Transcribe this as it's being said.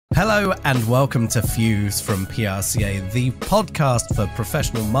Hello and welcome to Fuse from PRCA, the podcast for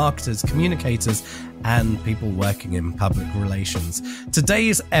professional marketers, communicators, and people working in public relations.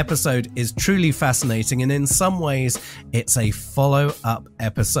 Today's episode is truly fascinating, and in some ways, it's a follow-up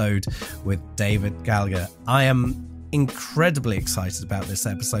episode with David Gallagher. I am incredibly excited about this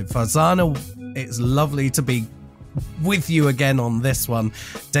episode. Farzana, it's lovely to be with you again on this one.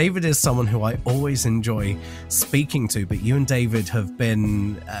 David is someone who I always enjoy speaking to, but you and David have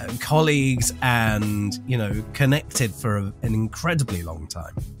been colleagues and, connected for an incredibly long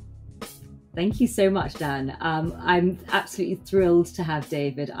time. Thank you so much, Dan. I'm absolutely thrilled to have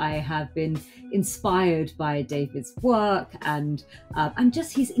David. I have been inspired by David's work and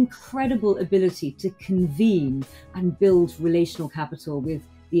just his incredible ability to convene and build relational capital with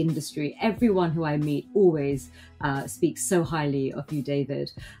the industry. Everyone who I meet always speaks so highly of you,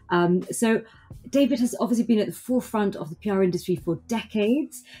 David. So David has obviously been at the forefront of the PR industry for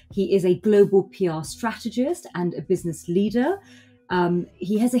decades. He is a global PR strategist and a business leader.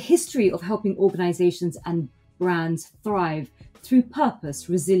 He has a history of helping organizations and brands thrive through purpose,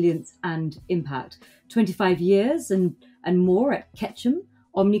 resilience, and impact. 25 years and more at Ketchum,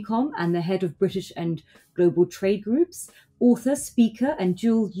 Omnicom, and the head of British and global trade groups, author, speaker, and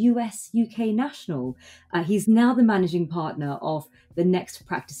dual US-UK national. He's now the managing partner of the Next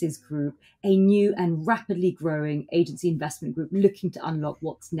Practices Group, a new and rapidly growing agency investment group looking to unlock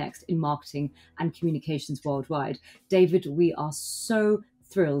what's next in marketing and communications worldwide. David, we are so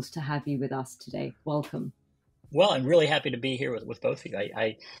thrilled to have you with us today. Welcome. Well, I'm really happy to be here with both of you.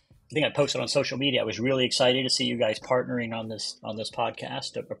 I think I posted on social media. I was really excited to see you guys partnering on this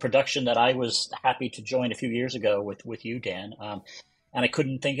podcast, a production that I was happy to join a few years ago with you, Dan. And I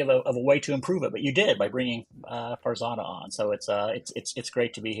couldn't think of a way to improve it, but you did by bringing Farzana on. So it's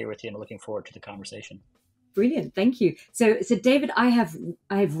great to be here with you, and looking forward to the conversation. Brilliant, thank you. So David, I have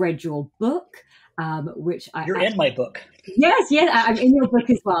read your book, which you're in my book. Yes, I'm in your book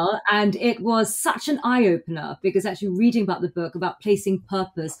as well, and it was such an eye opener because actually reading about the book about placing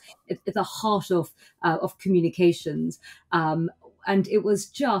purpose at the heart of communications, and it was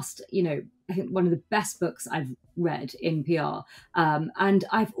just I think one of the best books I've read in PR. And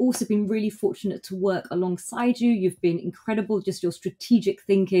I've also been really fortunate to work alongside you. You've been incredible, just your strategic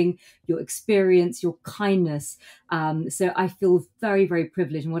thinking, your experience, your kindness. So I feel very, very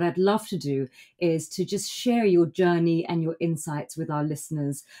privileged. And what I'd love to do is to just share your journey and your insights with our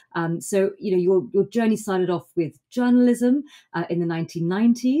listeners. So, your journey started off with journalism in the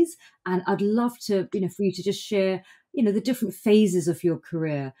 1990s. And I'd love to, for you to just share the different phases of your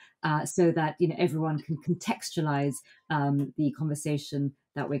career so that, everyone can contextualize the conversation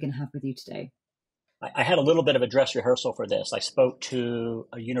that we're going to have with you today. I had a little bit of a dress rehearsal for this. I spoke to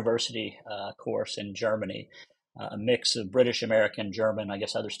a university course in Germany, a mix of British, American, German, I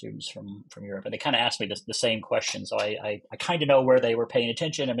guess other students from Europe. And they kind of asked me the same question. So I kind of know where they were paying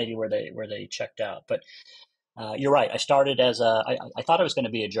attention and maybe where they checked out. But you're right. I started I thought I was going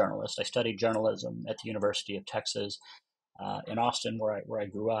to be a journalist. I studied journalism at the University of Texas in Austin, where I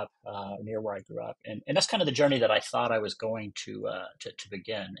grew up, near where I grew up, and that's kind of the journey that I thought I was going to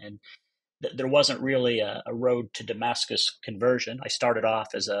begin. And there wasn't really a road to Damascus conversion. I started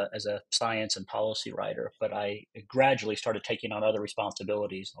off as a science and policy writer, but I gradually started taking on other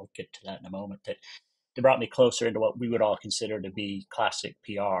responsibilities. I'll get to that in a moment. That brought me closer into what we would all consider to be classic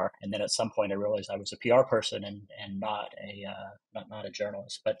PR. And then at some point I realized I was a PR person and not a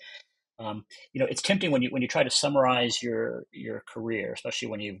journalist. But it's tempting when you try to summarize your career, especially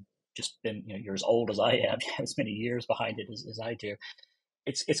when you've just been you're as old as I am, you have as many years behind it as I do.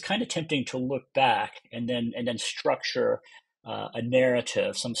 It's kind of tempting to look back and then structure a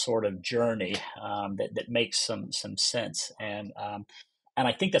narrative, some sort of journey that makes some sense. And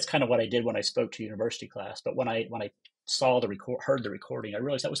I think that's kind of what I did when I spoke to university class. But when I saw heard the recording, I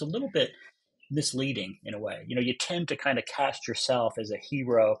realized that was a little bit misleading in a way. You tend to kind of cast yourself as a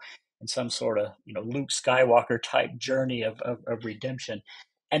hero in some sort of Luke Skywalker type journey of redemption,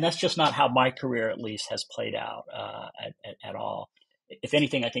 and that's just not how my career at least has played out at all. If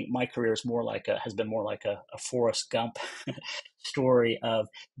anything, I think my career has been more like a Forrest Gump story of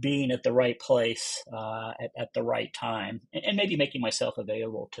being at the right place at the right time, and maybe making myself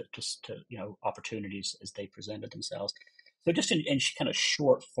available to opportunities as they presented themselves. So just in kind of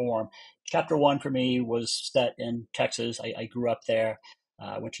short form, chapter one for me was set in Texas. I grew up there,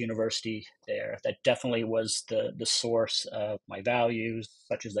 went to university there. That definitely was the source of my values,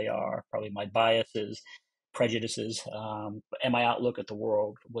 such as they are, probably my biases, prejudices, and my outlook at the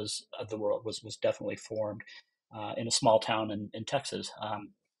world was definitely formed in a small town in Texas.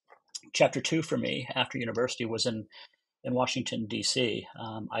 Chapter two for me after university was in in Washington, D.C.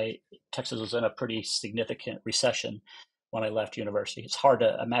 Texas was in a pretty significant recession when I left university. It's hard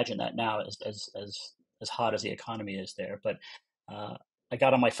to imagine that now as hot as the economy is there. But I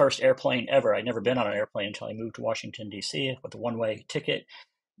got on my first airplane ever. I'd never been on an airplane until I moved to Washington, D.C. with a one-way ticket,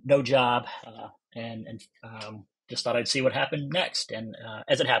 no job, and just thought I'd see what happened next. And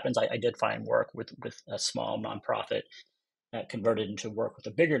as it happens, I did find work with a small nonprofit that converted into work with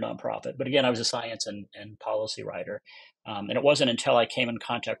a bigger nonprofit. But again, I was a science and policy writer. And it wasn't until I came in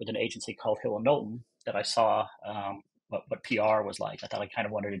contact with an agency called Hill and Knowlton that I saw what PR was like. I thought I kind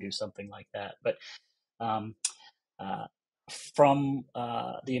of wanted to do something like that. But um, uh, from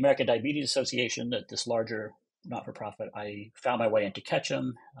the American Diabetes Association, this larger not-for-profit, I found my way into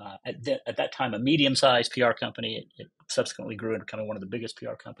Ketchum. At that time, a medium-sized PR company. It subsequently grew into becoming one of the biggest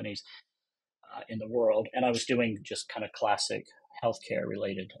PR companies in the world. And I was doing just kind of classic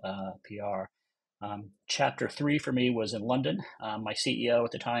healthcare-related PR. Chapter 3 for me was in London. My CEO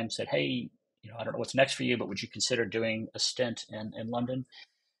at the time said, "Hey, I don't know what's next for you, but would you consider doing a stint in London?"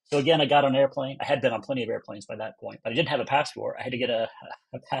 So again, I got on an airplane. I had been on plenty of airplanes by that point, but I didn't have a passport. I had to get a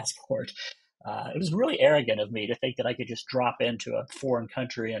passport. It was really arrogant of me to think that I could just drop into a foreign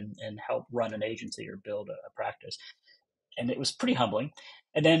country and help run an agency or build a practice. And it was pretty humbling.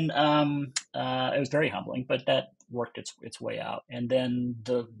 And then it was very humbling, but that worked its way out. And then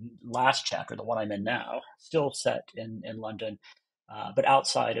the last chapter, the one I'm in now, still set in London, but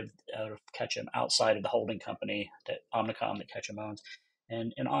outside of Ketchum, outside of the holding company that Omnicom that Ketchum owns,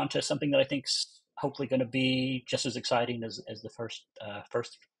 and on to something that I think's hopefully going to be just as exciting as the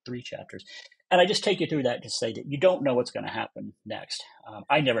first 3 chapters. And I just take you through that to say that you don't know what's going to happen next.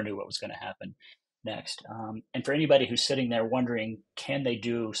 I never knew what was going to happen next. And for anybody who's sitting there wondering, can they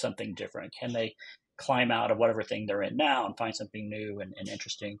do something different? Can they climb out of whatever thing they're in now and find something new and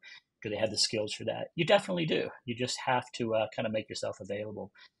interesting? Do they have the skills for that? You definitely do. You just have to kind of make yourself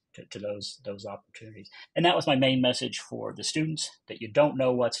available to those opportunities. And that was my main message for the students, that you don't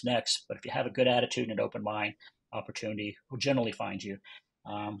know what's next, but if you have a good attitude and an open mind, opportunity will generally find you.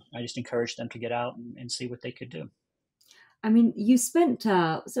 I just encourage them to get out and see what they could do. I mean, you spent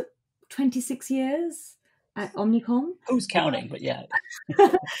 26 years at Omnicom. Who's counting? But yeah.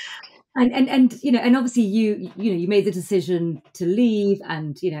 and obviously you made the decision to leave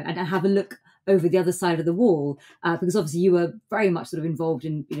and have a look over the other side of the wall, because obviously you were very much sort of involved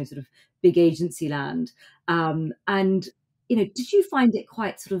in sort of big agency land, and did you find it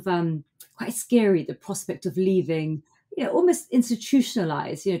quite sort of quite scary, the prospect of leaving, almost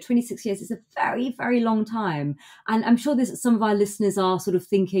institutionalized? 26 years is a very, very long time. And I'm sure some of our listeners are sort of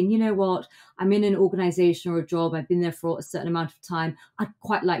thinking, what, I'm in an organization or a job, I've been there for a certain amount of time. I'd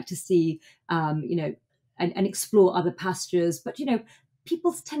quite like to see, and explore other pastures. But,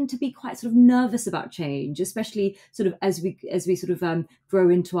 people tend to be quite sort of nervous about change, especially sort of as we sort of grow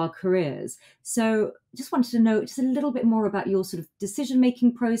into our careers. So just wanted to know just a little bit more about your sort of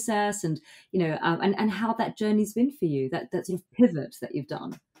decision-making process and, and how that journey's been for you, that sort of pivot that you've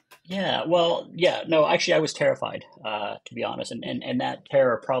done. Yeah, well, yeah, no, actually I was terrified, to be honest. And that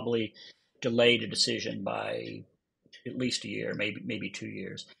terror probably delayed a decision by at least a year, maybe 2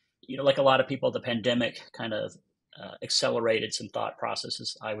 years. Like a lot of people, the pandemic kind of accelerated some thought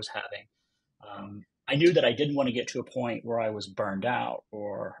processes I was having. I knew that I didn't want to get to a point where I was burned out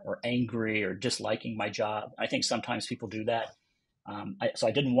or angry or disliking my job. I think sometimes people do that. So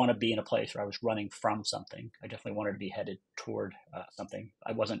I didn't want to be in a place where I was running from something. I definitely wanted to be headed toward something.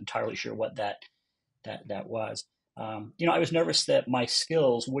 I wasn't entirely sure what that was. I was nervous that my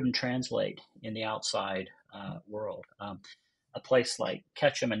skills wouldn't translate in the outside world. A place like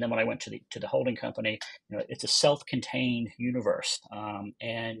Ketchum, and then when I went to the holding company, it's a self-contained universe,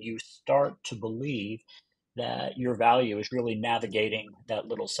 and you start to believe that your value is really navigating that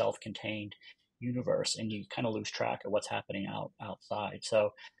little self-contained universe, and you kind of lose track of what's happening outside. So,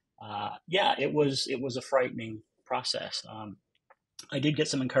 it was a frightening process. I did get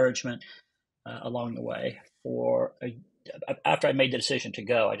some encouragement along the way. After I made the decision to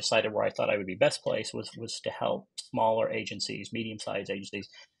go, I decided where I thought I would be best placed was to help smaller agencies, medium-sized agencies,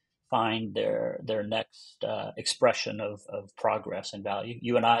 find their next expression of progress and value.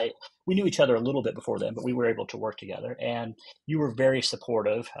 You and I, we knew each other a little bit before then, but we were able to work together. And you were very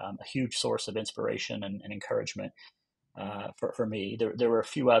supportive, a huge source of inspiration and encouragement for me. There were a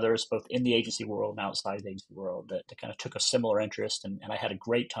few others, both in the agency world and outside the agency world, that kind of took a similar interest, and I had a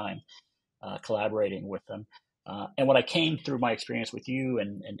great time collaborating with them. And what I came through my experience with you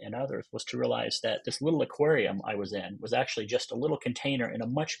and others was to realize that this little aquarium I was in was actually just a little container in a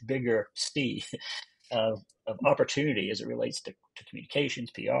much bigger sea of opportunity as it relates to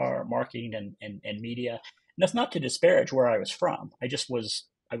communications, PR, marketing, and media. that's not to disparage where I was from. I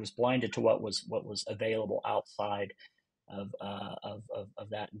was blinded to what was available outside of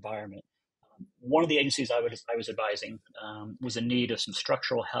that environment. One of the agencies I was advising was in need of some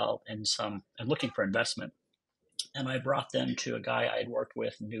structural help and looking for investment, and I brought them to a guy I had worked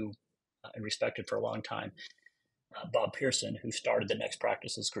with, knew and respected for a long time, Bob Pearson, who started the Next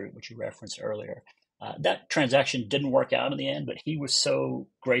Practices Group, which you referenced earlier. That transaction didn't work out in the end, but he was so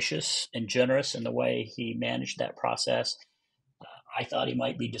gracious and generous in the way he managed that process. I thought he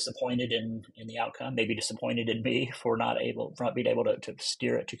might be disappointed in the outcome, maybe disappointed in me for not being able to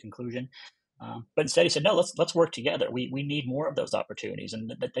steer it to conclusion. But instead, he said, "No, let's work together. We need more of those opportunities, and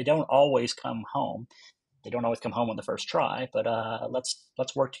that they don't always come home. They don't always come home on the first try. But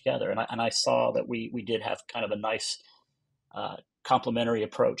let's work together." And I saw that we did have kind of a nice complementary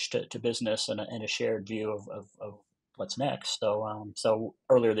approach to business and a shared view of what's next. So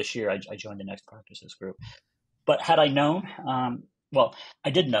earlier this year, I joined the Next Practices Group. But had I known, well, I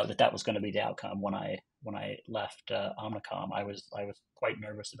did know that was going to be the outcome when I left Omnicom. I was quite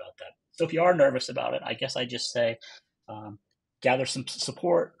nervous about that. So if you are nervous about it, I guess I just say gather some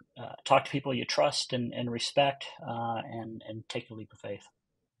support, talk to people you trust and respect, and take a leap of faith.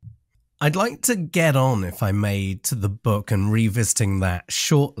 I'd like to get on, if I may, to the book and revisiting that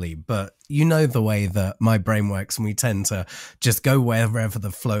shortly, but you know the way that my brain works and we tend to just go wherever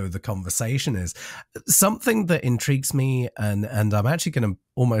the flow of the conversation is. Something that intrigues me, and I'm actually going to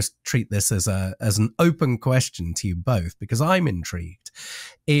almost treat this as an open question to you both, because I'm intrigued,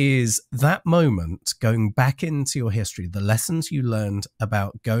 is that moment, going back into your history, the lessons you learned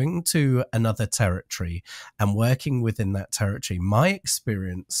about going to another territory and working within that territory. My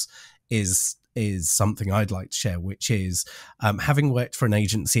experience is something I'd like to share, which is having worked for an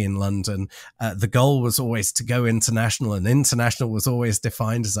agency in London, the goal was always to go international, and international was always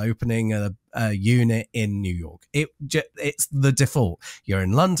defined as opening a unit in New York. It's the default. You're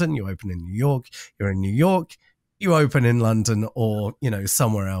in London, you open in New York. You're in New York, you open in London, or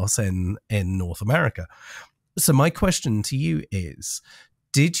somewhere else in North America. So my question to you is,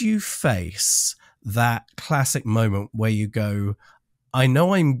 did you face that classic moment where you go, I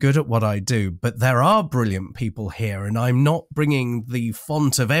know I'm good at what I do, but there are brilliant people here and I'm not bringing the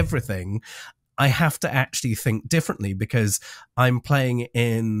font of everything. I have to actually think differently because I'm playing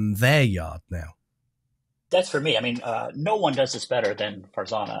in their yard now. That's for me. I mean, no one does this better than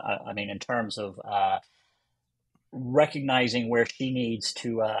Farzana. I mean, in terms of recognizing where she needs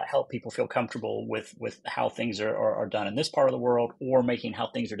to help people feel comfortable with how things are done in this part of the world, or making how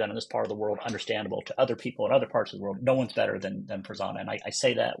things are done in this part of the world understandable to other people in other parts of the world. No one's better than Farzana. And I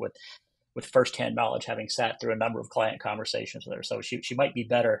say that with firsthand knowledge, having sat through a number of client conversations with her. So she might be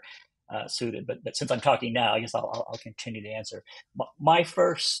better suited, but since I'm talking now, I guess I'll continue to answer. My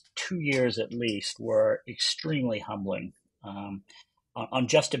first 2 years at least were extremely humbling on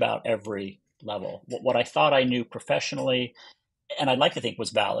just about every level. What I thought I knew professionally, and I'd like to think was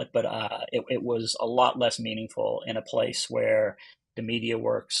valid, but it was a lot less meaningful in a place where the media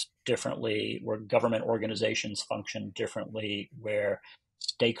works differently, where government organizations function differently, where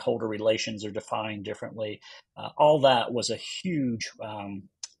stakeholder relations are defined differently. All that was a huge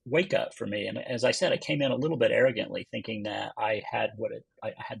wake up for me. And as I said, I came in a little bit arrogantly, thinking that I had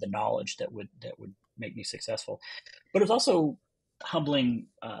I had the knowledge that would make me successful. But it was also humbling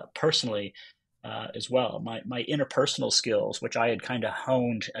personally as well. My interpersonal skills, which I had kind of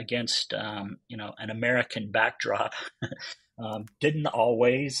honed against an American backdrop, didn't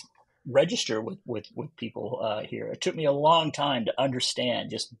always register with people here. It took me a long time to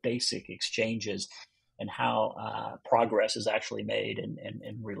understand just basic exchanges and how progress is actually made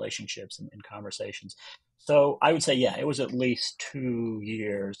in relationships and in conversations. So I would say, yeah, it was at least 2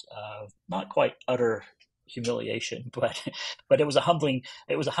 years of not quite utter humiliation, but it was a humbling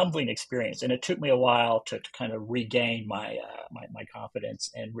experience, and it took me a while to kind of regain my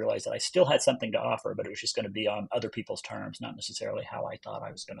confidence and realize that I still had something to offer, but it was just going to be on other people's terms, not necessarily how I thought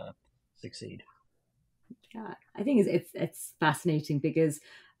I was going to succeed. Yeah, I think it's fascinating because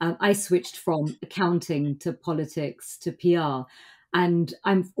I switched from accounting to politics to PR. And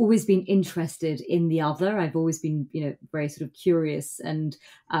I've always been interested in the other. I've always been, very sort of curious and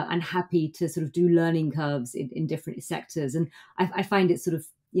happy to sort of do learning curves in different sectors. And I find it sort of,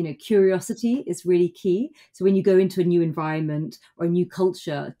 curiosity is really key. So when you go into a new environment or a new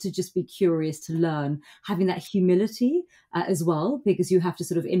culture, to just be curious, to learn, having that humility as well, because you have to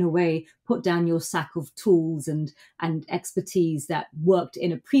sort of, in a way, put down your sack of tools and expertise that worked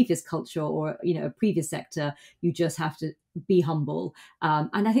in a previous culture or, a previous sector. You just have to be humble.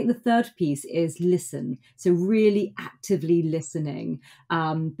 And I think the third piece is listen. So really actively listening,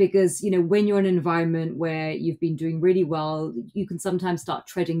 because, when you're in an environment where you've been doing really well, you can sometimes start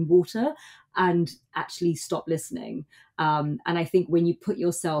treading water and actually stop listening. And I think when you put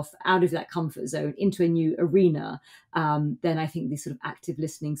yourself out of that comfort zone into a new arena, then I think this sort of active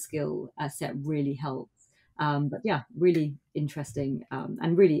listening skill set really helps. But yeah, really interesting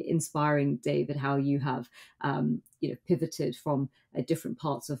and really inspiring, David, how you have pivoted from different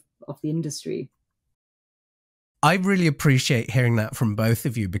parts of the industry. I really appreciate hearing that from both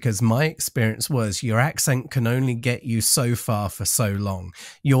of you, because my experience was your accent can only get you so far for so long.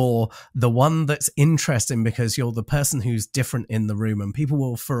 You're the one that's interesting because you're the person who's different in the room, and people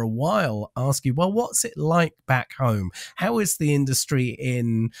will for a while ask you, well, what's it like back home? How is the industry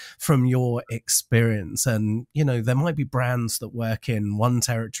from your experience? And, there might be brands that work in one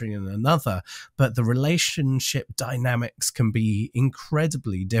territory and another, but the relationship dynamics can be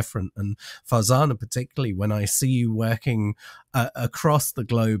incredibly different. And Farzana, particularly, when I see you working across the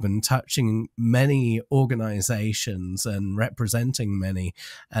globe and touching many organizations and representing many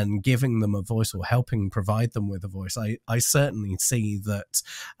and giving them a voice or helping provide them with a voice, I certainly see that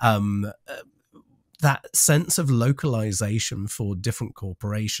that sense of localization for different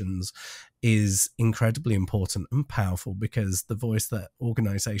corporations is incredibly important and powerful, because the voice that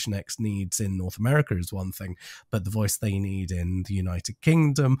organization X needs in North America is one thing, but the voice they need in the United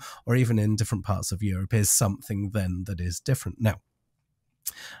Kingdom or even in different parts of Europe is something then that is different. Now,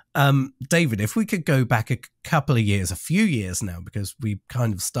 David, if we could go back a few years now, because we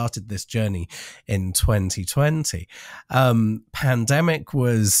kind of started this journey in 2020. Pandemic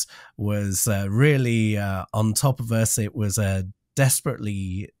was really on top of us. It was a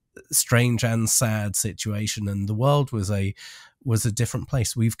desperately strange and sad situation, and the world was a different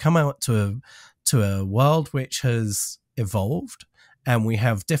place. We've come out to a world which has evolved, and we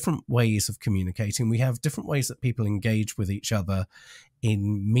have different ways of communicating. We have different ways that people engage with each other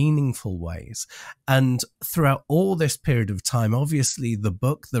in meaningful ways. And throughout all this period of time, obviously the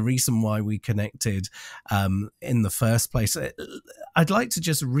book, the reason why we connected in the first place, I'd like to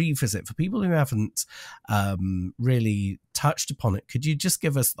just revisit for people who haven't really touched upon it. Could you just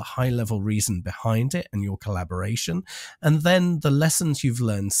give us the high level reason behind it and your collaboration, and then the lessons you've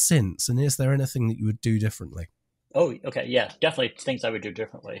learned since? And is there anything that you would do differently? Oh, okay. Yeah, definitely things I would do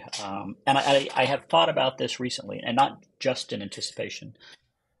differently. And I have thought about this recently, and not just in anticipation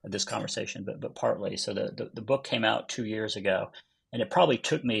of this conversation, but partly. So the book came out 2 years ago, and it probably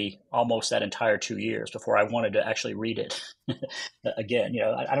took me almost that entire 2 years before I wanted to actually read it again.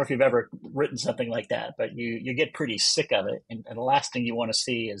 I don't know if you've ever written something like that, but you get pretty sick of it. And the last thing you want to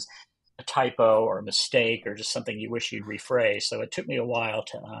see is a typo or a mistake or just something you wish you'd rephrase. So it took me a while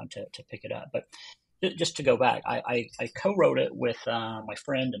to pick it up. But just to go back, I co-wrote it with my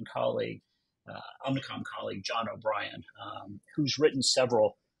friend and colleague, Omnicom colleague, John O'Brien, who's written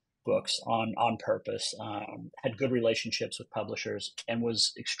several books on purpose, had good relationships with publishers, and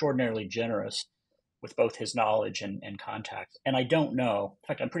was extraordinarily generous with both his knowledge and contacts. And I don't know, in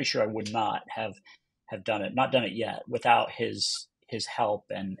fact, I'm pretty sure I would not have done it yet, without his help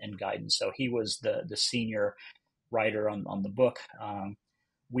and guidance. So he was the senior writer on the book.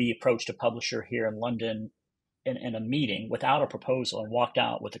 We approached a publisher here in London in a meeting without a proposal and walked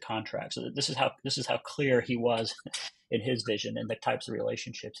out with the contract. So this is how clear he was in his vision and the types of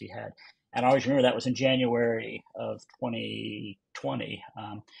relationships he had. And I always remember that was in January of 2020.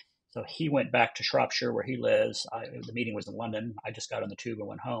 So he went back to Shropshire where he lives. The meeting was in London. I just got on the tube and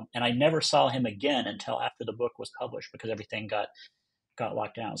went home. And I never saw him again until after the book was published, because everything got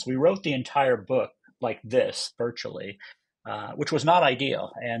locked down. So we wrote the entire book like this, virtually, which was not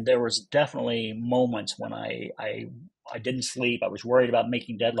ideal. And there was definitely moments when I didn't sleep. I was worried about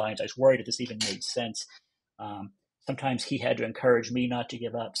making deadlines. I was worried if this even made sense. Sometimes he had to encourage me not to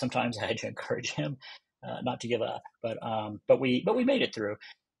give up. Sometimes I had to encourage him not to give up. But we made it through.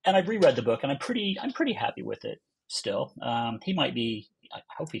 And I've reread the book, and I'm pretty happy with it still. He might be. I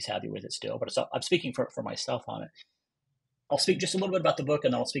hope he's happy with it still. But I'm speaking for myself on it. I'll speak just a little bit about the book,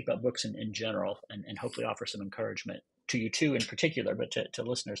 and then I'll speak about books in general, and hopefully offer some encouragement to you too in particular, but to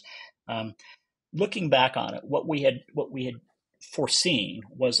listeners. Looking back on it, what we had foreseen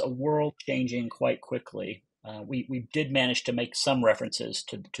was a world changing quite quickly. We did manage to make some references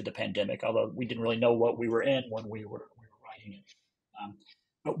to the pandemic, although we didn't really know what we were in when we were writing it.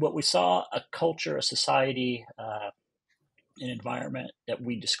 But what we saw, a culture, a society, an environment that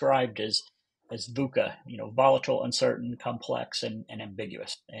we described as VUCA, volatile, uncertain, complex, and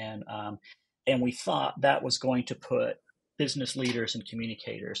ambiguous. And we thought that was going to put business leaders and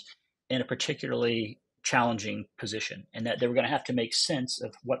communicators in a particularly challenging position, and that they were going to have to make sense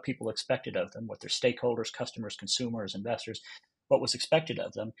of what people expected of them, what their stakeholders, customers, consumers, investors, what was expected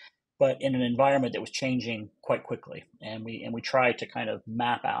of them, but in an environment that was changing quite quickly. And we tried to kind of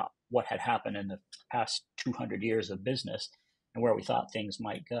map out what had happened in the past 200 years of business and where we thought things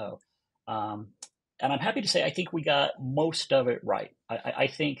might go. And I'm happy to say I think we got most of it right. I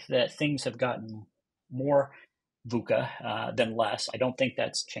think that things have gotten more VUCA than less. I don't think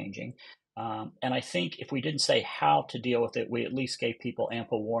that's changing. And I think if we didn't say how to deal with it, we at least gave people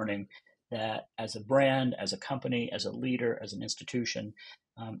ample warning that as a brand, as a company, as a leader, as an institution,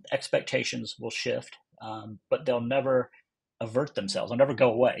 expectations will shift, but they'll never avert themselves. They'll never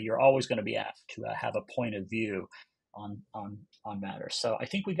go away. You're always going to be asked to have a point of view on matters. So I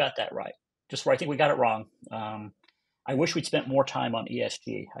think we got that right. Just where I think we got it wrong. I wish we'd spent more time on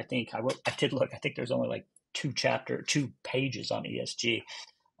ESG. I did look. I think there's only like 2 pages on ESG.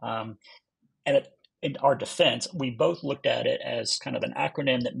 And in our defense, we both looked at it as kind of an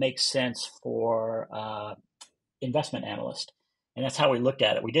acronym that makes sense for investment analyst. And that's how we looked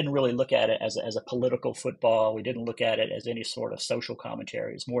at it. We didn't really look at it as a political football. We didn't look at it as any sort of social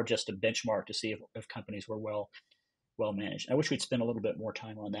commentary. It's more just a benchmark to see if companies were well managed. I wish we'd spent a little bit more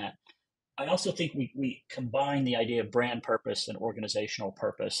time on that. I also think we combined the idea of brand purpose and organizational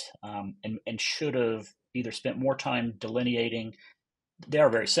purpose, and should have either spent more time delineating. They are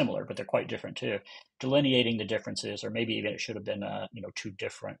very similar, but they're quite different too. Delineating the differences, or maybe even it should have been 2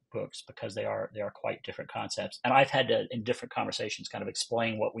 different books, because they are quite different concepts. And I've had to, in different conversations, kind of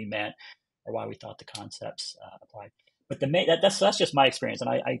explain what we meant or why we thought the concepts applied. But that's just my experience, and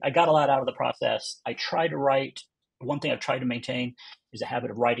I got a lot out of the process. I try to write. One thing I've tried to maintain is a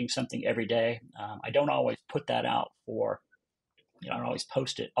habit of writing something every day. I don't always put that out I don't always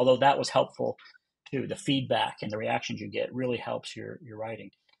post it, although that was helpful too. The feedback and the reactions you get really helps your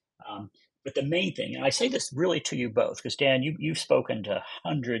writing. But the main thing, and I say this really to you both, because Dan, you've spoken to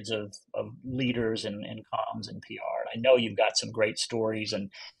hundreds of leaders in comms and PR. I know you've got some great stories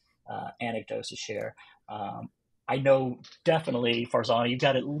and anecdotes to share. I know definitely, Farzana, you've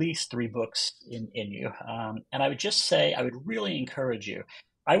got at least 3 books in you. And I would just say, I would really encourage you.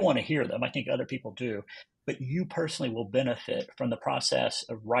 I want to hear them. I think other people do. But you personally will benefit from the process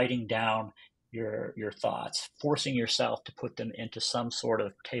of writing down your thoughts, forcing yourself to put them into some sort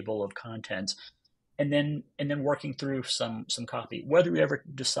of table of contents, and then working through some copy. Whether you ever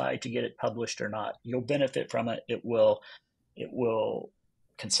decide to get it published or not, you'll benefit from it. It will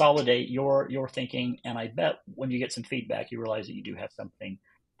consolidate your thinking, and I bet when you get some feedback, you realize that you do have something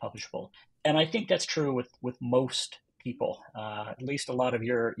publishable. And I think that's true with most people. At least a lot of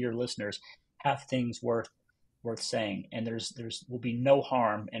your listeners have things worth saying, and there's will be no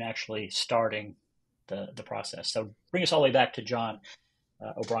harm in actually starting the process. So bring us all the way back to John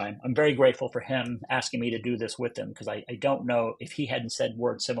O'Brien. I'm very grateful for him asking me to do this with him, because I don't know if he hadn't said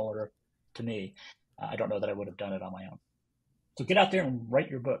words similar to me. I don't know that I would have done it on my own. So get out there and write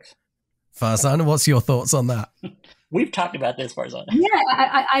your books. Farzana, what's your thoughts on that? We've talked about this, Farzana.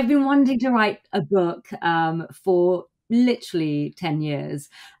 Yeah, I've been wanting to write a book for literally 10 years.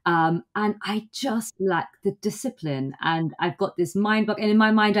 And I just lack the discipline. And I've got this mind block. And in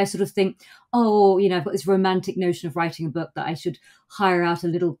my mind, I sort of think, I've got this romantic notion of writing a book that I should hire out a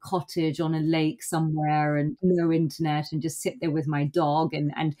little cottage on a lake somewhere and no internet and just sit there with my dog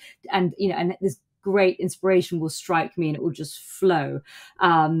and this great inspiration will strike me and it will just flow.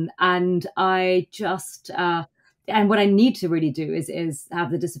 And I just, and what I need to really do is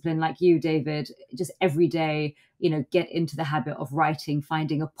have the discipline, like you, David, just every day, get into the habit of writing,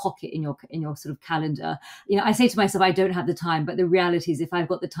 finding a pocket in your sort of calendar. I say to myself, I don't have the time, but the reality is if I've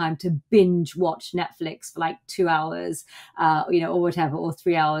got the time to binge watch Netflix for like 2 hours, or whatever, or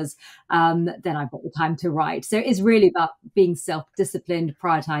 3 hours, then I've got the time to write. So it's really about being self-disciplined,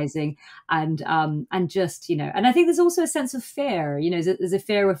 prioritizing, and just, and I think there's also a sense of fear, there's a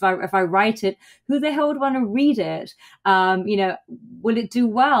fear if I write it, who the hell would want to read it? Will it do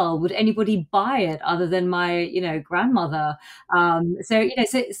well? Would anybody buy it other than my, grandmother? So I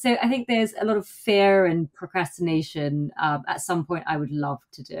think there's a lot of fear and procrastination. At some point I would love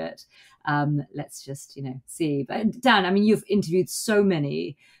to do it. Let's just, see. But Dan, you've interviewed so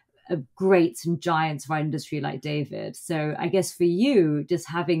many greats and giants of our industry like David. So I guess for you, just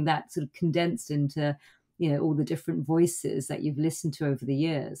having that sort of condensed into, all the different voices that you've listened to over the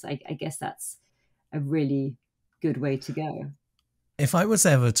years, I guess that's a really good way to go. If I was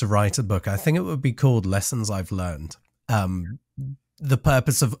ever to write a book, I think it would be called Lessons I've Learned. The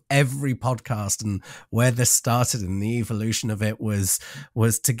purpose of every podcast and where this started and the evolution of it was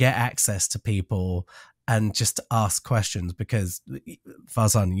to get access to people and just to ask questions, because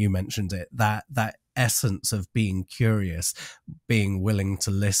Farzana, you mentioned it, that essence of being curious, being willing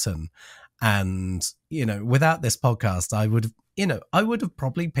to listen. And, without this podcast, I would have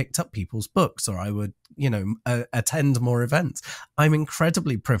probably picked up people's books, or I would, attend more events. I'm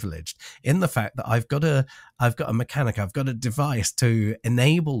incredibly privileged in the fact that I've got a mechanic, I've got a device to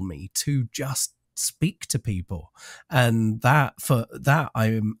enable me to just speak to people, and for that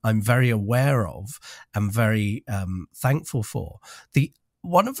I'm very aware of and very thankful for.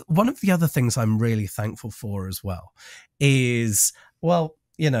 One of the other things I'm really thankful for as well is, well,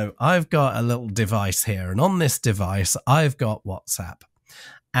 I've got a little device here, and on this device I've got WhatsApp,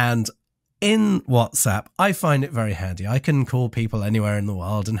 and in WhatsApp I find it very handy. I can call people anywhere in the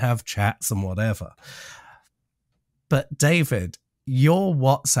world and have chats and whatever. But David, your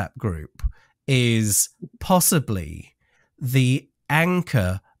WhatsApp group is possibly the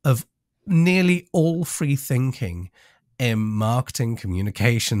anchor of nearly all free thinking in marketing,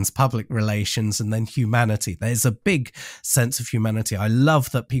 communications, public relations, and then humanity. There's a big sense of humanity. I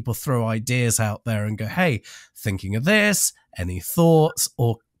love that people throw ideas out there and go, hey, thinking of this, any thoughts,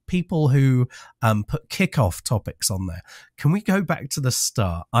 or people who put kickoff topics on there. Can we go back to the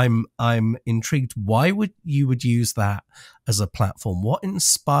start? I'm intrigued. Why would you use that as a platform? What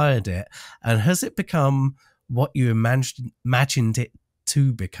inspired it, and has it become what you imagined it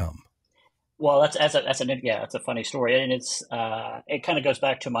to become? Well, that's a funny story, and it kind of goes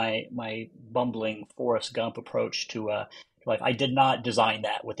back to my bumbling Forrest Gump approach to life. I did not design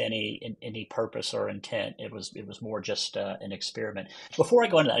that with any purpose or intent. It was more just an experiment. Before I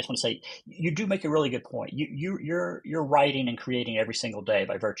go into that, I just want to say you do make a really good point. You're writing and creating every single day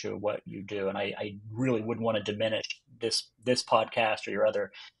by virtue of what you do, and I really wouldn't want to diminish this podcast or your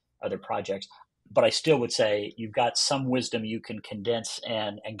other projects. But I still would say you've got some wisdom you can condense,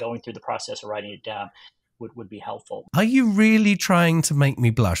 and going through the process of writing it down would be helpful. Are you really trying to make me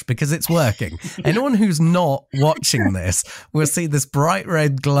blush? Because it's working. Anyone who's not watching this will see this bright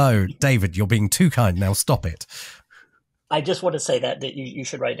red glow. David, you're being too kind. Now stop it. I just want to say that you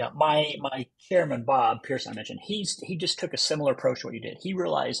should write down. My chairman, Bob Pierce, I mentioned, he just took a similar approach to what you did. He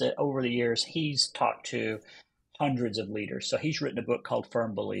realized that over the years, he's talked to hundreds of leaders. So he's written a book called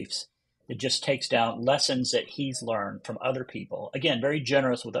Firm Beliefs. It just takes down lessons that he's learned from other people. Again, very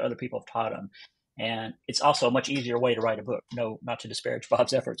generous with what other people have taught him. And it's also a much easier way to write a book. No, not to disparage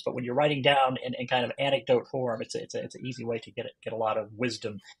Bob's efforts, but when you're writing down in kind of anecdote form, it's an easy way to get a lot of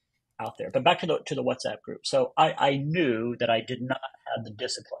wisdom out there. But back to the WhatsApp group. So I knew that I did not have the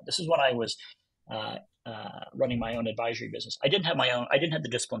discipline. This is when I was running my own advisory business. I didn't have the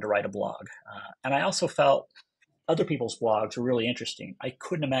discipline to write a blog. And I also felt other people's blogs were really interesting. I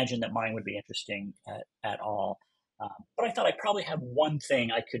couldn't imagine that mine would be interesting at all. But I thought I probably have one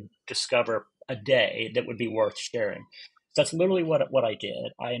thing I could discover a day that would be worth sharing. So that's literally what I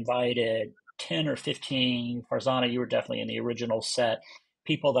did. I invited 10 or 15, Farzana, you were definitely in the original set,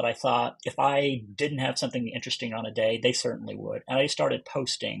 people that I thought if I didn't have something interesting on a day, they certainly would. And I started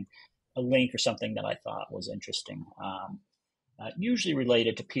posting a link or something that I thought was interesting. Usually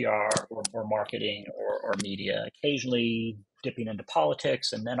related to PR or marketing or media, occasionally dipping into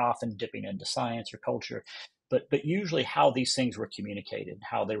politics, and then often dipping into science or culture. But usually how these things were communicated,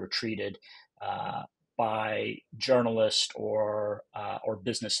 how they were treated by journalists or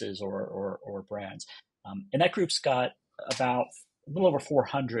businesses or brands. And that group's got about a little over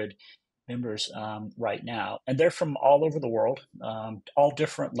 400 members right now. And they're from all over the world, all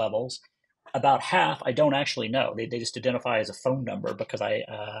different levels. About half I don't actually know. They just identify as a phone number because they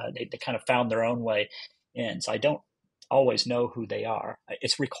kind of found their own way in. So I don't always know who they are.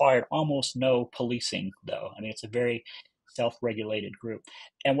 It's required almost no policing, though. I mean, it's a very self-regulated group.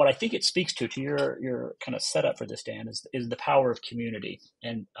 And what I think it speaks to your kind of setup for this, Dan, is the power of community.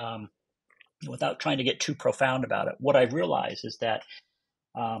 And without trying to get too profound about it, what I've realized is that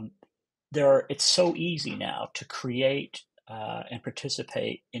it's so easy now to create and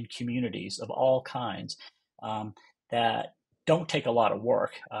participate in communities of all kinds that don't take a lot of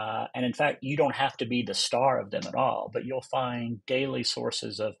work. And in fact, you don't have to be the star of them at all, but you'll find daily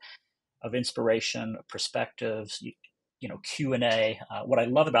sources of inspiration, perspectives, Q&A. What I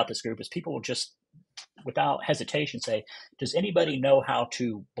love about this group is people will just, without hesitation, say, does anybody know how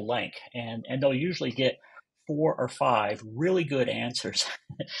to blank? And they'll usually get 4 or 5 really good answers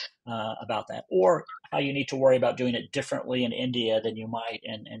about that, or how you need to worry about doing it differently in India than you might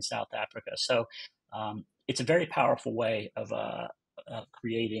in South Africa. So it's a very powerful way of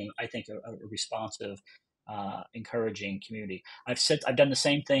creating, I think, a responsive, encouraging community. I've done the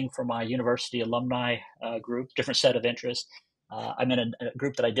same thing for my university alumni group, different set of interests. I'm in a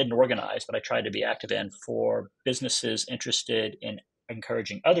group that I didn't organize, but I tried to be active in for businesses interested in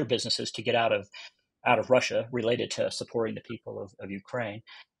encouraging other businesses to get out of Russia related to supporting the people of Ukraine.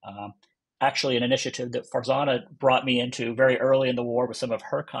 Um, Actually, an initiative that Farzana brought me into very early in the war with some of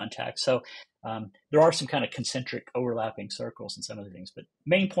her contacts. So there are some kind of concentric overlapping circles in some of the things. But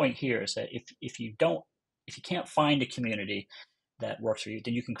main point here is that if you can't find a community that works for you,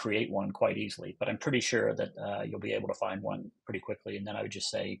 then you can create one quite easily. But I'm pretty sure that you'll be able to find one pretty quickly. And then I would just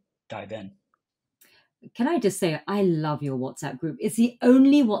say dive in. Can I just say, I love your WhatsApp group. It's the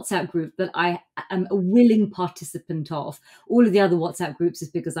only WhatsApp group that I am a willing participant of. All of the other WhatsApp groups is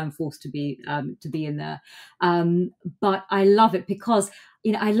because I'm forced to be in there. But I love it because,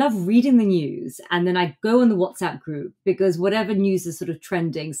 I love reading the news, and then I go on the WhatsApp group because whatever news is sort of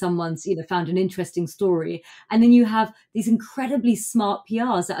trending, someone's found an interesting story, and then you have these incredibly smart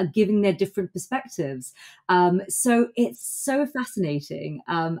PRs that are giving their different perspectives. So it's so fascinating,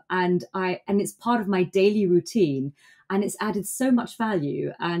 and it's part of my daily routine. And it's added so much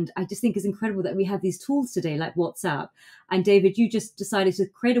value. And I just think it's incredible that we have these tools today like WhatsApp. And David, you just decided to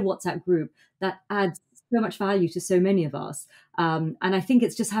create a WhatsApp group that adds so much value to so many of us. And I think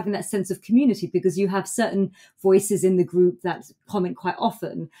it's just having that sense of community, because you have certain voices in the group that comment quite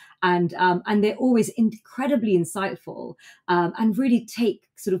often, and they're always incredibly insightful, and really take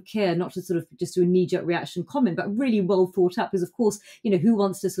sort of care not to sort of just do a knee-jerk reaction comment, but really well thought up. Because of course, who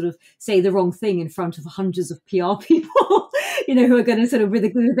wants to sort of say the wrong thing in front of hundreds of PR people, who are going to sort of with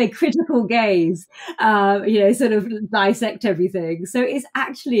a critical gaze, sort of dissect everything. So it's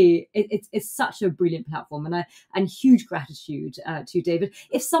actually it's such a brilliant platform, and huge gratitude to you, David.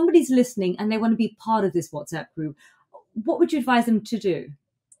 If somebody's listening and they want to be part of this WhatsApp group, what would you advise them to do?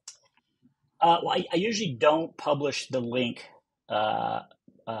 Well, I usually don't publish the link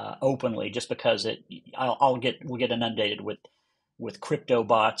openly, just because we'll get inundated with crypto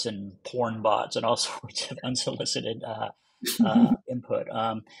bots and porn bots and all sorts of unsolicited input.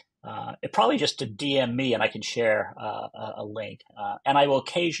 It probably just to DM me, and I can share a link, and I will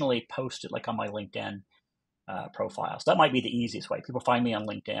occasionally post it like on my LinkedIn profile. So that might be the easiest way. People find me on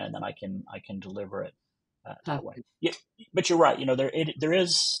LinkedIn, and then I can deliver it that way. Yeah, but you're right. There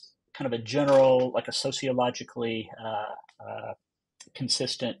is kind of a general, like a sociologically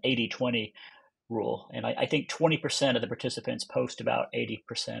consistent 80-20 rule. And I think 20% of the participants post about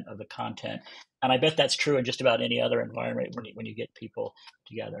 80% of the content. And I bet that's true in just about any other environment when you get people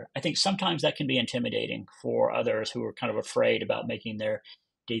together. I think sometimes that can be intimidating for others who are kind of afraid about making their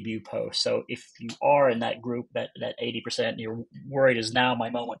debut post. So if you are in that group, that 80%, and you're worried, is now my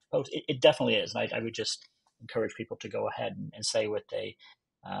moment to post, it definitely is. And I would just encourage people to go ahead and say what they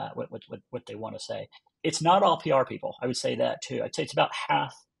want to say. It's not all PR people. I would say that too. I'd say it's about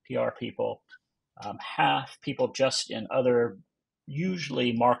half PR people, half people just in other,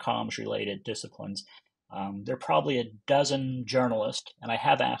 usually Marcoms related disciplines. There are probably a dozen journalists, and I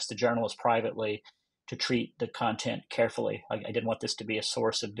have asked the journalists privately to treat the content carefully. I didn't want this to be a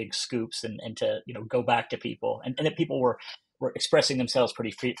source of big scoops and to go back to people, and that people were expressing themselves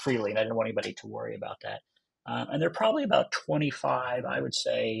pretty freely, and I didn't want anybody to worry about that. And there are probably about 25, I would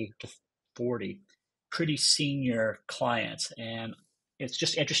say, to 40 pretty senior clients, and it's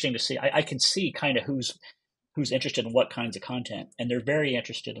just interesting to see. I can see kind of who's interested in what kinds of content, and they're very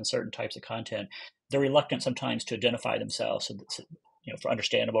interested in certain types of content. They're reluctant sometimes to identify themselves, so for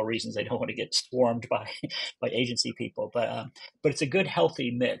understandable reasons. They don't want to get swarmed by agency people, but it's a good,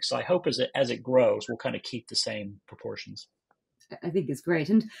 healthy mix. So I hope as it grows, we'll kind of keep the same proportions. I think it's great.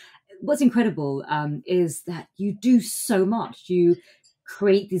 And what's incredible is that you do so much. You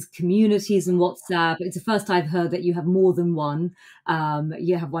create these communities in WhatsApp. It's the first I've heard that you have more than one.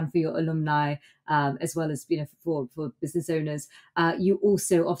 You have one for your alumni, as well as for business owners. You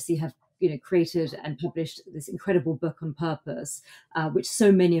also obviously have created and published this incredible book on purpose, which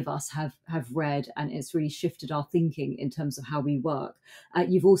so many of us have read, and it's really shifted our thinking in terms of how we work.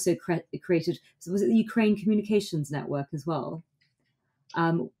 You've also created, so was it the Ukraine Communications Network as well?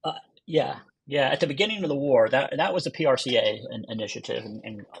 Yeah. At the beginning of the war, that was a PRCA initiative,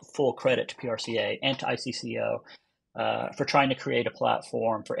 and full credit to PRCA and to ICCO for trying to create a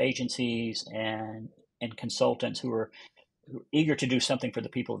platform for agencies and consultants who were eager to do something for the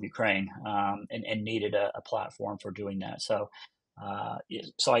people of Ukraine, and needed a platform for doing that. So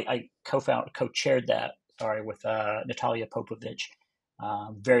I co-chaired that, with Natalia Popovich,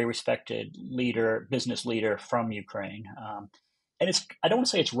 very respected business leader from Ukraine. And I don't want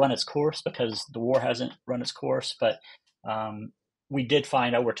to say it's run its course, because the war hasn't run its course, but we did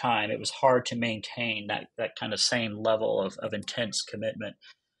find over time it was hard to maintain that kind of same level of intense commitment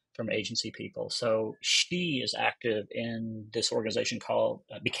from agency people. So she is active in this organization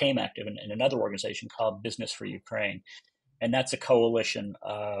became active in another organization called Business for Ukraine. And that's a coalition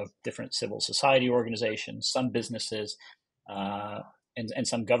of different civil society organizations, some businesses, and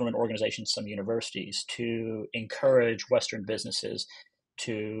some government organizations, some universities, to encourage Western businesses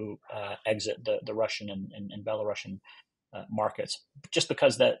to exit the Russian and Belarusian markets, just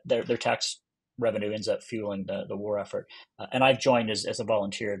because their tax revenue ends up fueling the war effort. And I've joined as a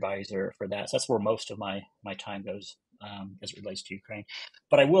volunteer advisor for that. So that's where most of my time goes as it relates to Ukraine.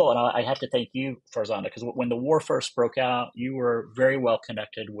 But I have to thank you, Farzana, because when the war first broke out, you were very well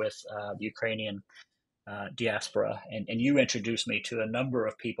connected with the Ukrainian diaspora, and you introduced me to a number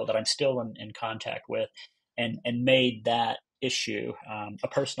of people that I'm still in contact with, and made that issue a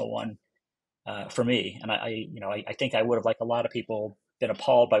personal one for me. And I think I would have, like a lot of people, been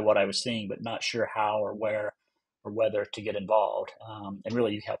appalled by what I was seeing, but not sure how or where or whether to get involved. And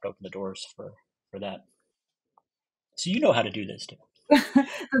really, you helped open the doors for that. So you know how to do this too.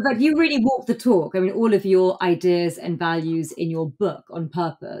 But you really walk the talk. I mean, all of your ideas and values in your book On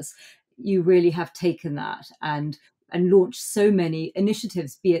Purpose, you really have taken that and launched so many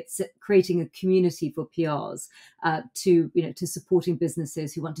initiatives, be it creating a community for PRs, to supporting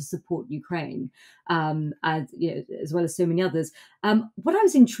businesses who want to support Ukraine, as well as so many others. What I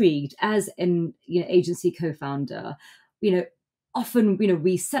was intrigued as an agency co-founder, often,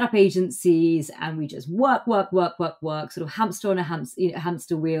 we set up agencies and we just work, sort of hamster on a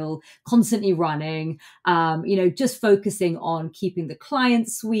hamster wheel, constantly running, just focusing on keeping the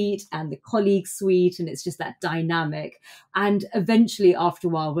client sweet and the colleague sweet. And it's just that dynamic. And eventually, after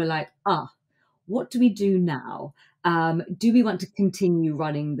a while, we're like, what do we do now? Do we want to continue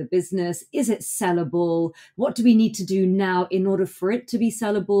running the business? Is it sellable? What do we need to do now in order for it to be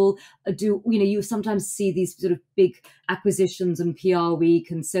sellable? You sometimes see these sort of big acquisitions on PR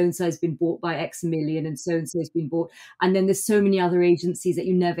week, and so-and-so has been bought by X million and so-and-so has been bought. And then there's so many other agencies that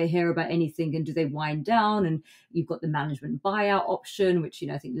you never hear about anything. And do they wind down? And you've got the management buyout option, which,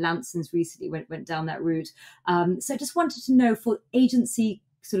 I think Lanson's recently went down that route. So I just wanted to know, for agency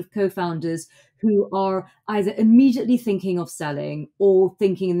sort of co-founders who are either immediately thinking of selling or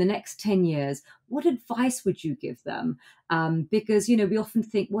thinking in the next 10 years, what advice would you give them? Because, we often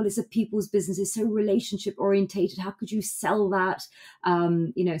think, well, it's a people's business, it's so relationship orientated. How could you sell that?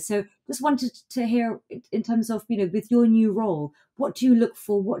 So just wanted to hear in terms of, with your new role, what do you look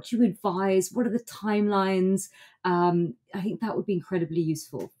for? What do you advise? What are the timelines? I think that would be incredibly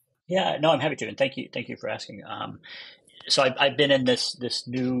useful. Yeah, no, I'm happy to. And thank you for asking. So I've been in this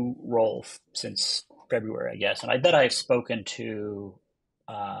new role since February, I guess, and I bet I've spoken to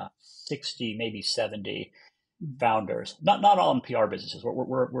 60, maybe 70 founders. Not all in PR businesses.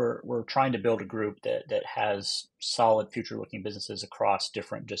 We're trying to build a group that has solid future-looking businesses across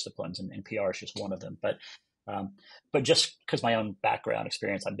different disciplines, and PR is just one of them. But just because my own background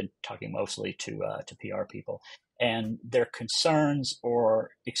experience, I've been talking mostly to PR people. And their concerns or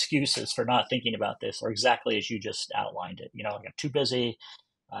excuses for not thinking about this are exactly as you just outlined it. I got too busy.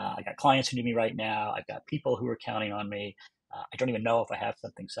 I got clients who need me right now. I've got people who are counting on me. I don't even know if I have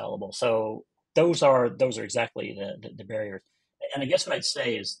something sellable. So those are exactly the barriers. And I guess what I'd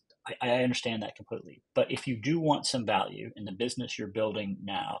say is I understand that completely. But if you do want some value in the business you're building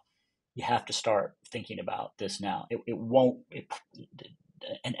now, you have to start thinking about this now.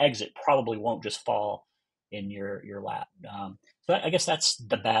 An exit probably won't just fall in your lap. So I guess that's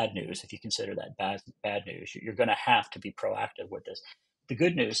the bad news. If you consider that bad news, you're going to have to be proactive with this. The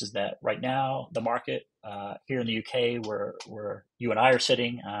good news is that right now the market here in the UK, where you and I are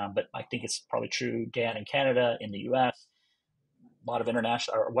sitting, but I think it's probably true, Dan, in Canada, in the US, a lot of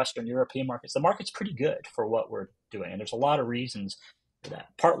international or Western European markets, the market's pretty good for what we're doing. And there's a lot of reasons for that.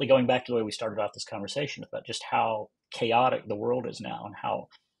 Partly going back to the way we started off this conversation about just how chaotic the world is now and how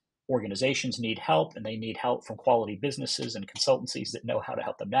organizations need help, and they need help from quality businesses and consultancies that know how to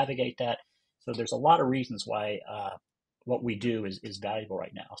help them navigate that. So there's a lot of reasons why what we do is valuable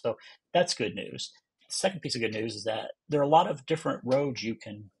right now. So that's good news. The second piece of good news is that there are a lot of different roads you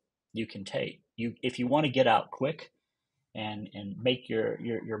can take. If you want to get out quick and make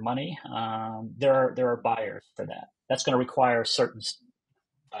your money, there are buyers for that. That's going to require certain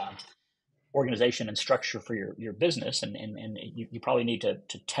organization and structure for your business, and you probably need to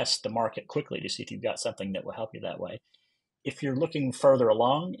test the market quickly to see if you've got something that will help you that way. If you're looking further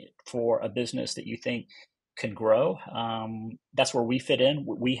along for a business that you think can grow, that's where we fit in.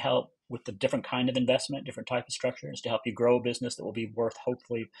 We help with the different kind of investment, different type of structures to help you grow a business that will be worth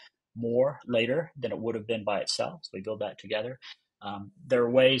hopefully more later than it would have been by itself. So we build that together. There are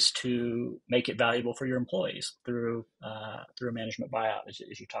ways to make it valuable for your employees through a management buyout, as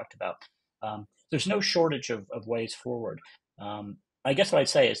you talked about. There's no shortage of ways forward. I guess what I'd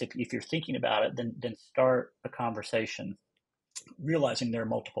say is if you're thinking about it, then start a conversation, realizing there are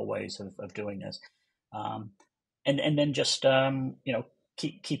multiple ways of doing this, and then just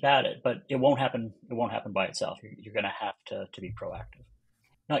keep at it. But it won't happen. It won't happen by itself. You're going to have to be proactive.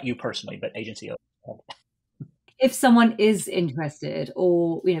 Not you personally, but agency. If someone is interested,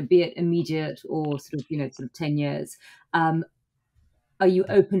 or be it immediate or sort of 10 years, are you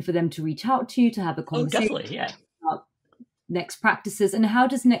open for them to reach out to you to have a conversation? Oh, definitely, yeah. About next practices, and how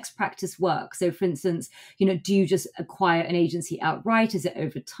does next practice work? So, for instance, do you just acquire an agency outright? Is it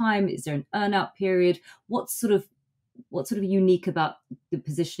over time? Is there an earn-out period? What's sort of unique about the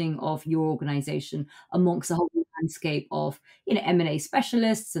positioning of your organization amongst the whole landscape of M&A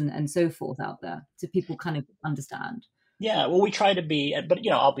specialists and so forth out there, so people kind of understand? Yeah, well, we try to be, but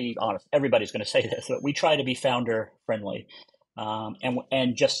I'll be honest, everybody's going to say this, but we try to be founder friendly.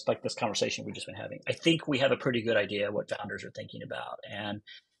 And just like this conversation we've just been having, I think we have a pretty good idea what founders are thinking about and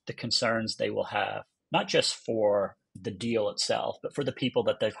the concerns they will have, not just for the deal itself, but for the people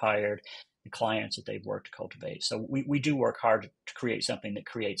that they've hired, the clients that they've worked to cultivate. So we do work hard to create something that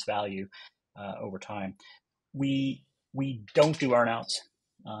creates value over time. We don't do earnouts.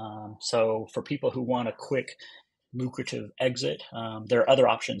 So for people who want a quick, lucrative exit, there are other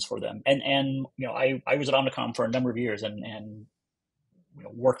options for them. And I was at Omnicom for a number of years and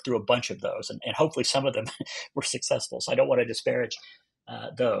worked through a bunch of those, and hopefully some of them were successful. So I don't want to disparage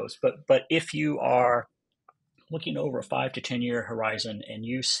those. But if you are looking over a 5 to 10 year horizon and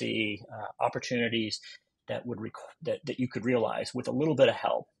you see opportunities that would that you could realize with a little bit of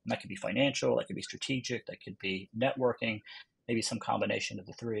help, and that could be financial, that could be strategic, that could be networking, maybe some combination of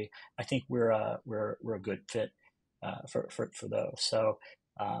the three, I think we're a good fit for those. So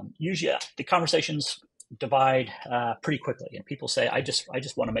usually the conversations divide pretty quickly, and people say, I just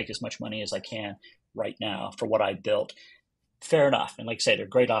want to make as much money as I can right now for what I built. Fair enough. And like I say, there are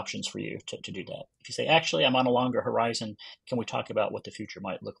great options for you to do that. If you say, actually, I'm on a longer horizon, can we talk about what the future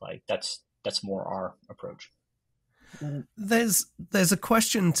might look like? That's more our approach. There's a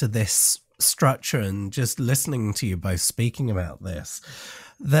question to this structure, and just listening to you both speaking about this,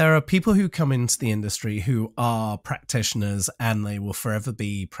 there are people who come into the industry who are practitioners, and they will forever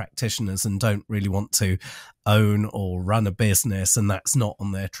be practitioners and don't really want to own or run a business, and that's not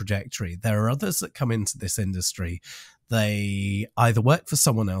on their trajectory. There are others that come into this industry, they either work for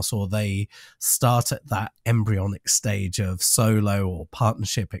someone else or they start at that embryonic stage of solo or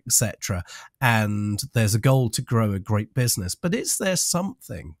partnership, etc. And there's a goal to grow a great business. But is there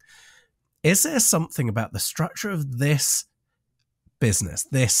something about the structure of this business,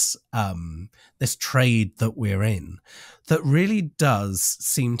 this trade that we're in, that really does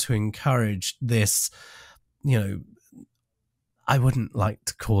seem to encourage this, I wouldn't like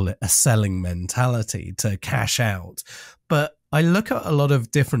to call it a selling mentality to cash out, but I look at a lot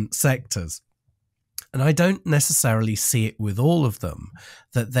of different sectors and I don't necessarily see it with all of them,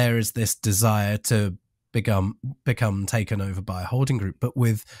 that there is this desire to become taken over by a holding group. But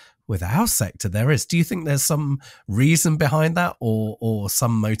with our sector, there is. Do you think there's some reason behind that, or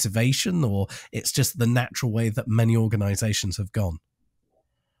some motivation, or it's just the natural way that many organizations have gone?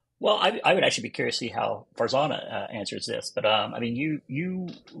 Well, I would actually be curious to see how Farzana answers this. But you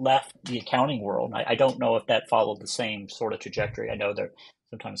left the accounting world. I don't know if that followed the same sort of trajectory. I know that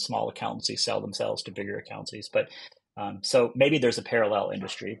sometimes small accountancies sell themselves to bigger accountancies, but so maybe there's a parallel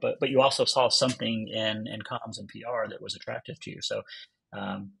industry. But you also saw something in comms and PR that was attractive to you. So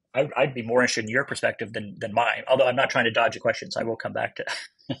I'd be more interested in your perspective than mine. Although I'm not trying to dodge a question, so I will come back to.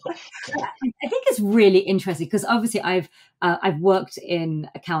 I think it's really interesting because obviously I've worked in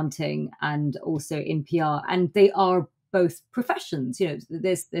accounting and also in PR, and they are both professions.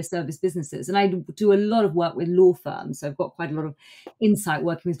 They're service businesses, and I do a lot of work with law firms. So I've got quite a lot of insight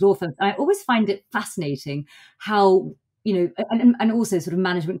working with law firms, and I always find it fascinating how and also sort of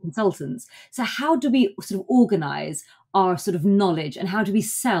management consultants. So how do we sort of organize our sort of knowledge, and how do we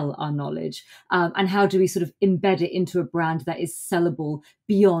sell our knowledge, and how do we sort of embed it into a brand that is sellable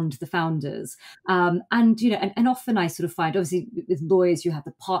beyond the founders? And often I sort of find, obviously with lawyers, you have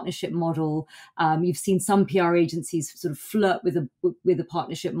the partnership model. You've seen some PR agencies sort of flirt with a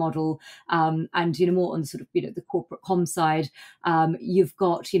partnership model, and more on sort of the corporate comm side. You've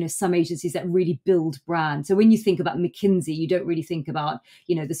got some agencies that really build brand. So when you think about McKinsey, you don't really think about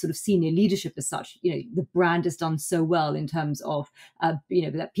the sort of senior leadership as such. The brand is done so well in terms of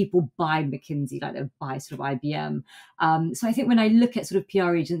that people buy McKinsey like they buy sort of IBM. So I think when I look at sort of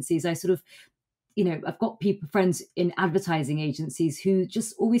PR agencies, I sort of I've got friends in advertising agencies who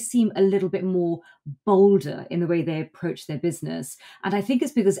just always seem a little bit more bolder in the way they approach their business. And I think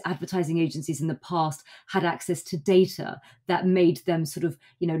it's because advertising agencies in the past had access to data that made them sort of,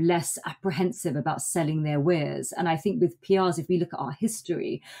 less apprehensive about selling their wares. And I think with PRs, if we look at our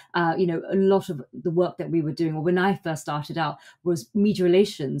history, a lot of the work that we were doing, or when I first started out, was media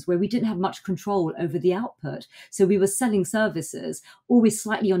relations, where we didn't have much control over the output. So we were selling services always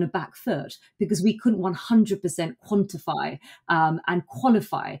slightly on a back foot because we couldn't 100% quantify and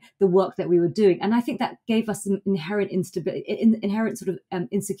qualify the work that we were doing. And I think that gave us some inherent instability, inherent sort of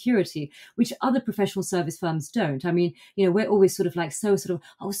insecurity, which other professional service firms don't. I mean, we're always sort of like,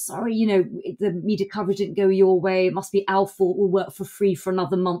 oh, sorry, the media coverage didn't go your way. It must be our fault. We'll work for free for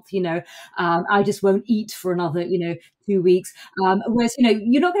another month. I just won't eat for another, 2 weeks. Whereas,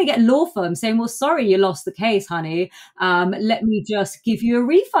 you're not going to get law firms saying, well, sorry, you lost the case, honey. Let me just give you a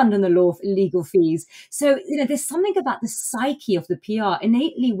refund on the legal fees. So, there's something about the psyche of the PR.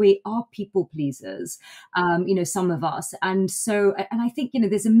 Innately, we are people pleasers, some of us. And I think,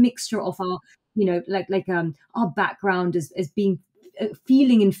 there's a mixture of our, our background as being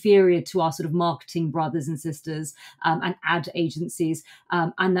feeling inferior to our sort of marketing brothers and sisters and ad agencies,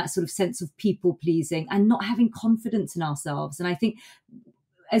 and that sort of sense of people pleasing and not having confidence in ourselves. And I think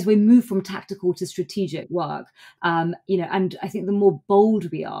as we move from tactical to strategic work, and I think the more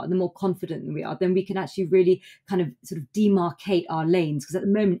bold we are, the more confident we are, then we can actually really kind of sort of demarcate our lanes. Because at the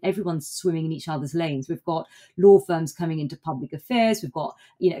moment, everyone's swimming in each other's lanes. We've got law firms coming into public affairs. We've got,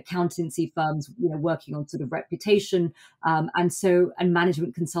 accountancy firms, working on sort of reputation. And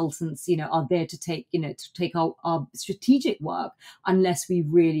management consultants, are there to take our strategic work unless we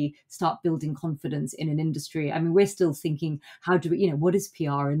really start building confidence in an industry. I mean, we're still thinking, how do we, what is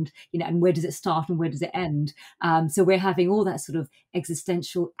PR? And where does it start and where does it end? So we're having all that sort of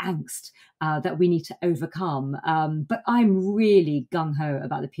existential angst that we need to overcome. But I'm really gung-ho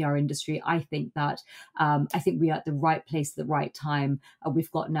about the PR industry. I think we are at the right place at the right time. We've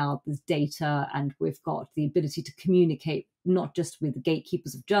got now this data, and we've got the ability to communicate not just with the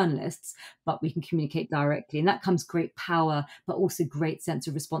gatekeepers of journalists, but we can communicate directly. And that comes great power, but also great sense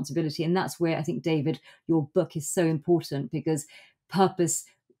of responsibility. And that's where I think, David, your book is so important, because purpose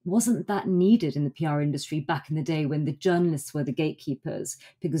wasn't that needed in the PR industry back in the day when the journalists were the gatekeepers,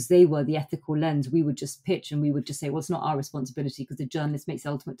 because they were the ethical lens. We would just pitch and we would just say, well, it's not our responsibility because the journalist makes the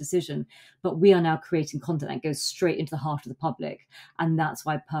ultimate decision. But we are now creating content that goes straight into the heart of the public. And that's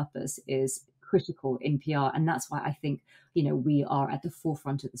why purpose is critical in PR. And that's why I think, we are at the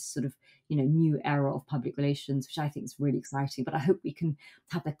forefront of this sort of, new era of public relations, which I think is really exciting. But I hope we can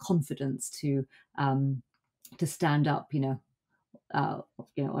have the confidence to stand up,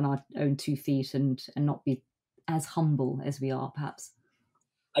 on our own 2 feet and not be as humble as we are, perhaps.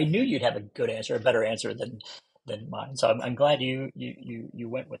 I knew you'd have a good answer, a better answer than mine. So I'm glad you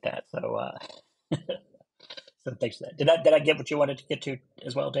went with that. So so thanks for that. Did I get what you wanted to get to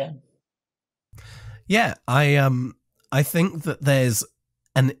as well, Dan? Yeah, I think that there's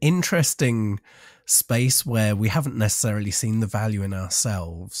an interesting space where we haven't necessarily seen the value in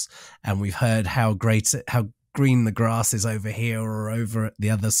ourselves, and we've heard how green the grass is over here or over at the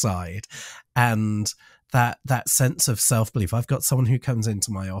other side, and that sense of self-belief. I've got someone who comes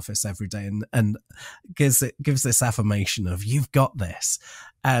into my office every day and gives this affirmation of, you've got this.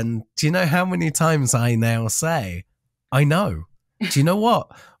 And do you know how many times I now say, I know? Do you know what?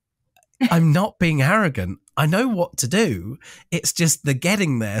 I'm not being arrogant. I know what to do. It's just the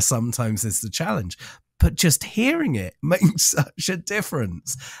getting there sometimes is the challenge. But just hearing it makes such a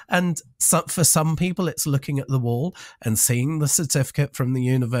difference. And for some people, it's looking at the wall and seeing the certificate from the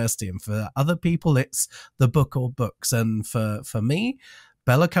university. And for other people, it's the book or books. And for me,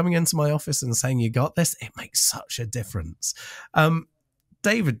 Bella coming into my office and saying, you got this, it makes such a difference.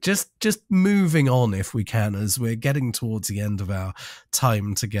 David, just moving on, if we can, as we're getting towards the end of our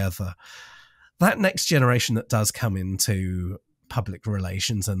time together. That next generation that does come into public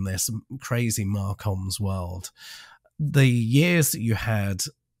relations and this crazy Marcom's world, the years that you had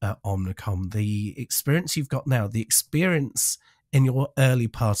at Omnicom, the experience you've got now, the experience in your early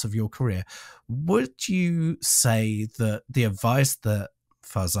part of your career, would you say that the advice that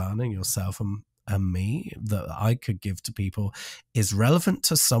Farzana, yourself and me, that I could give to people is relevant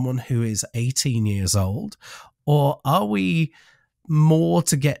to someone who is 18 years old? Or are we more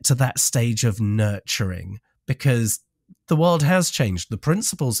to get to that stage of nurturing? Because the world has changed. The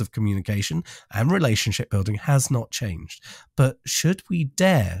principles of communication and relationship building has not changed. But should we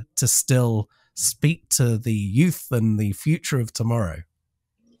dare to still speak to the youth and the future of tomorrow?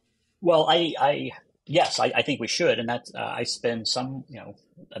 Well, I yes, I think we should, and that's I spend some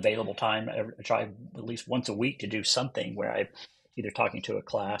available time. I try at least once a week to do something where I'm either talking to a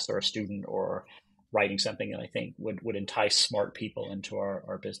class or a student or writing something that I think would entice smart people into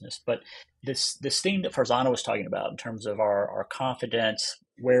our business. But this theme that Farzana was talking about in terms of our confidence,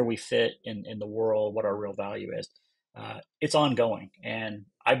 where we fit in the world, what our real value is, it's ongoing. And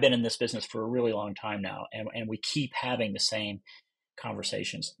I've been in this business for a really long time now, and we keep having the same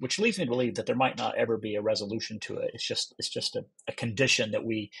conversations, which leads me to believe that there might not ever be a resolution to it. It's just a condition that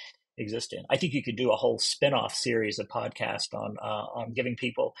we exist in. I think you could do a whole spin-off series of podcasts on giving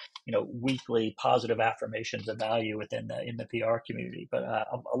people weekly positive affirmations of value within the PR community. But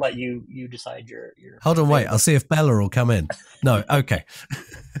I'll let you decide your. Hold on, wait. I'll see if Bella will come in. No, okay.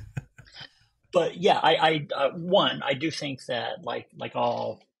 But yeah, I do think that like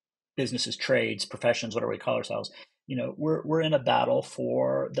all businesses, trades, professions, whatever we call ourselves, we're in a battle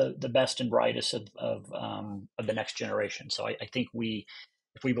for the best and brightest of the next generation. So I think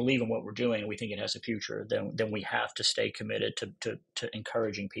if we believe in what we're doing, we think it has a future, then we have to stay committed to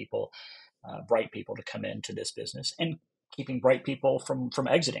encouraging people, bright people, to come into this business, and keeping bright people from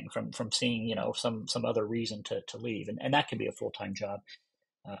exiting, from seeing some other reason to leave, and that can be a full-time job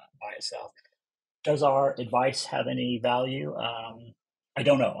by itself. Does our advice have any value? I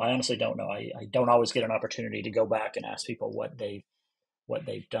don't know. I honestly don't know. I don't always get an opportunity to go back and ask people what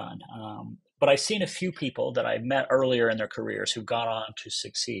they've done. But I've seen a few people that I met earlier in their careers who've gone on to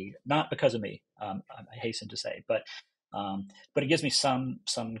succeed, not because of me, I hasten to say, but it gives me some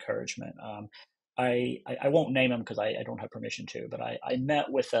encouragement. I won't name them because I don't have permission to, but I met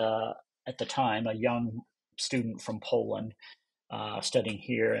with at the time a young student from Poland studying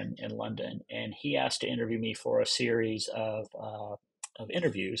here in London, and he asked to interview me for a series of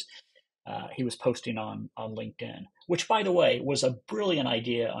interviews he was posting on LinkedIn, which, by the way, was a brilliant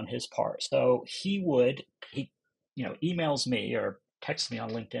idea on his part. So he emails me or texts me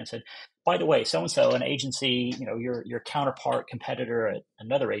on LinkedIn and said, by the way, so-and-so, an agency, your counterpart competitor at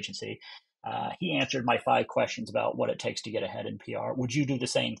another agency, he answered my 5 questions about what it takes to get ahead in PR. Would you do the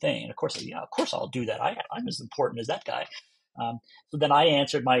same thing? And of course, of course I'll do that. I'm as important as that guy. So then I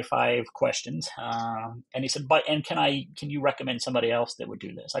answered my 5 questions, and he said, can you recommend somebody else that would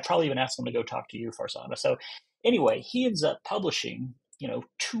do this? I probably even asked him to go talk to you, Farzana. So anyway, he ends up publishing,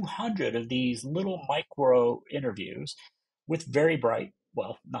 200 of these little micro interviews with very bright,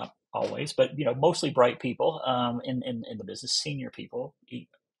 well, not always, but, mostly bright people in the business, senior people.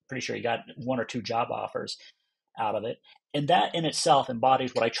 Pretty sure he got 1 or 2 job offers out of it. And that in itself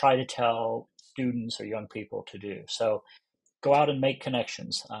embodies what I try to tell students or young people to do. So go out and make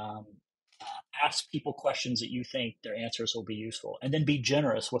connections. Ask people questions that you think their answers will be useful, and then be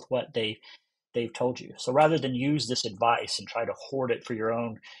generous with what they've told you. So rather than use this advice and try to hoard it for your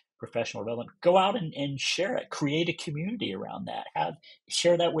own professional development, go out and share it. Create a community around that.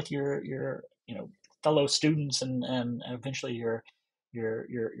 Share that with your fellow students and eventually your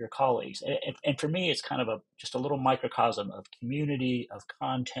colleagues. And for me, it's kind of just a little microcosm of community, of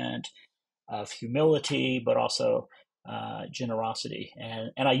content, of humility, but also generosity.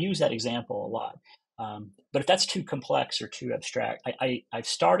 And I use that example a lot. But if that's too complex or too abstract, I've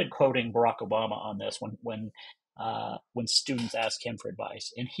started quoting Barack Obama on this when students ask him for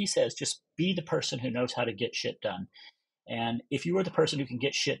advice. And he says, just be the person who knows how to get shit done. And if you are the person who can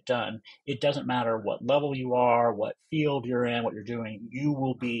get shit done, it doesn't matter what level you are, what field you're in, what you're doing, you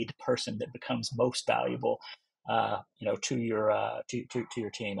will be the person that becomes most valuable to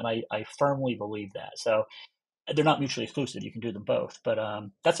your team. And I firmly believe that. So they're not mutually exclusive. You can do them both, but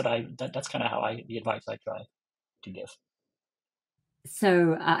that's kind of the advice I try to give.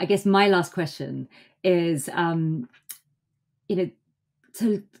 So I guess my last question is,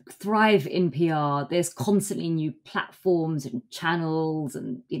 to thrive in PR, there's constantly new platforms and channels,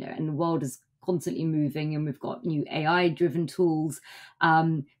 and and the world is constantly moving, and we've got new AI-driven tools.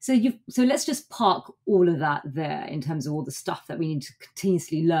 So let's just park all of that there in terms of all the stuff that we need to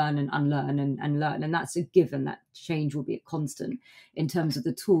continuously learn and unlearn and learn. And that's a given that change will be a constant in terms of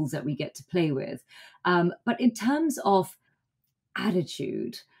the tools that we get to play with. But in terms of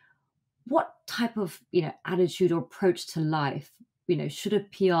attitude, what type of attitude or approach to life should a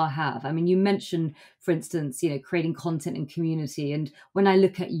PR have? I mean, you mentioned, for instance, creating content and community. And when I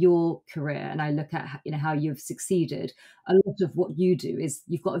look at your career and I look at how you've succeeded, a lot of what you do is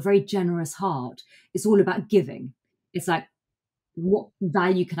you've got a very generous heart. It's all about giving. It's like what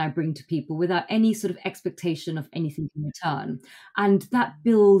value can I bring to people without any sort of expectation of anything in return? And that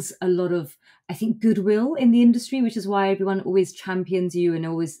builds a lot of, I think, goodwill in the industry, which is why everyone always champions you and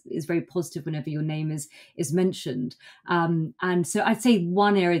always is very positive whenever your name is mentioned. And so I'd say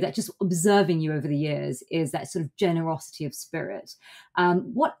one area that, just observing you over the years, is that sort of generosity of spirit.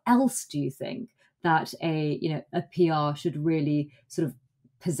 What else do you think that a PR should really sort of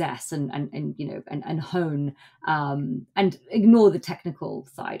possess and hone, and ignore the technical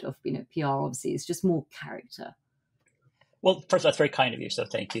side of PR? Obviously, it's just more character. Well, first, that's very kind of you, so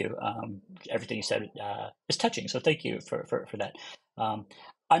thank you. Everything you said is touching, so thank you for that.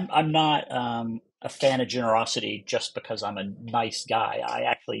 I'm not a fan of generosity just because I'm a nice guy. I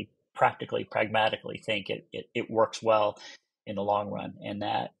actually pragmatically think it works well in the long run, and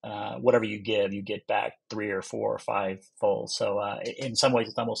that whatever you give, you get back 3 or 4 or 5 fold. So in some ways,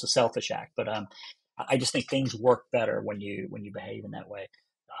 it's almost a selfish act, but I just think things work better when you behave in that way.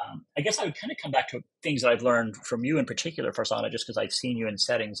 I guess I would kind of come back to things that I've learned from you in particular, Farzana, just because I've seen you in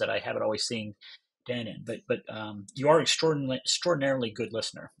settings that I haven't always seen Dan in. But you are extraordinarily good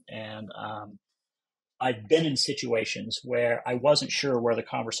listener, and I've been in situations where I wasn't sure where the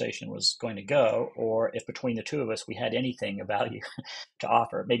conversation was going to go, or if between the two of us we had anything of value to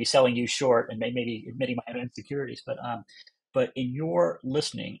offer. Maybe selling you short and maybe admitting my own insecurities, but in your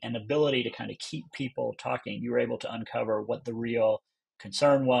listening and ability to kind of keep people talking, you were able to uncover what the real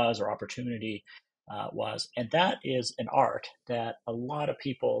concern was or opportunity was. And that is an art that a lot of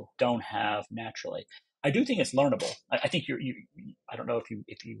people don't have naturally. I do think it's learnable. I think I don't know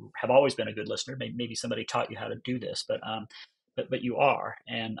if you have always been a good listener. Maybe somebody taught you how to do this, but you are.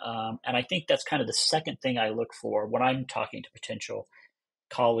 And I think that's kind of the second thing I look for when I'm talking to potential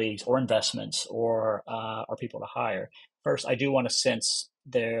colleagues or investments or people to hire. First, I do want to sense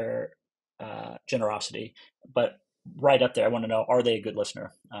their generosity, but right up there, I want to know, are they a good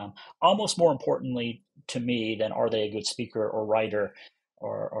listener? Almost more importantly to me than are they a good speaker or writer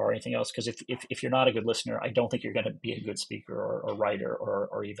or anything else? Because if you're not a good listener, I don't think you're going to be a good speaker or writer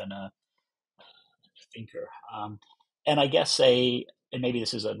or even a thinker. And I guess and maybe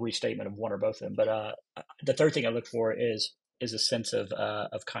this is a restatement of one or both of them, but the third thing I look for is a sense of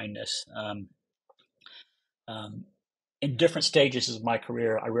kindness. In different stages of my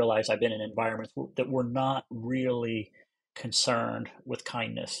career, I realized I've been in environments that were not really concerned with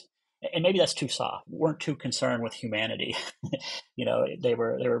kindness. And maybe that's too soft. Weren't too concerned with humanity. They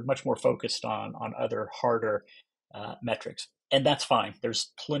were much more focused on other harder metrics, and that's fine.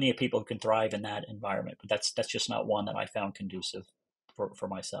 There's plenty of people who can thrive in that environment, but that's just not one that I found conducive for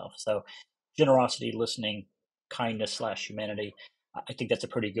myself. So, generosity, listening, kindness / humanity. I think that's a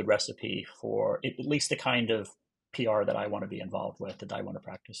pretty good recipe for at least the kind of PR that I want to be involved with, that I want to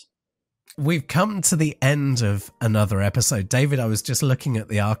practice. We've come to the end of another episode. David, I was just looking at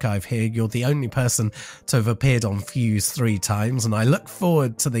the archive here. You're the only person to have appeared on Fuse 3 times, and I look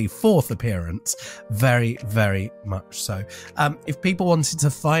forward to the 4th appearance very, very much so. If people wanted to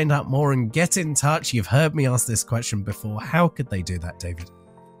find out more and get in touch, you've heard me ask this question before, how could they do that, David?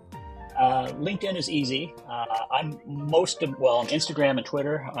 LinkedIn is easy. I'm on Instagram and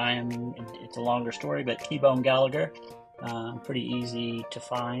Twitter. It's a longer story, but T-Bone Gallagher. Pretty easy to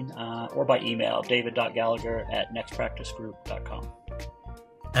find, or by email, david.gallagher@nextpracticegroup.com.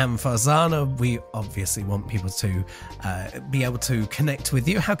 And Farzana, we obviously want people to be able to connect with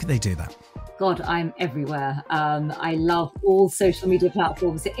you. How could they do that? God, I'm everywhere. I love all social media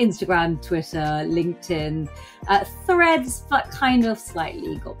platforms: Instagram, Twitter, LinkedIn, Threads, but kind of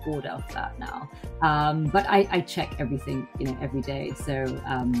slightly got bored of that now. But I check everything, every day. So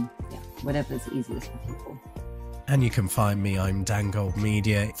whatever's easiest for people. And you can find me, I'm Dan Gold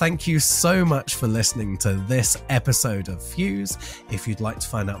Media. Thank you so much for listening to this episode of Fuse. If you'd like to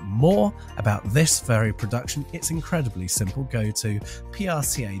find out more about this very production, it's incredibly simple. Go to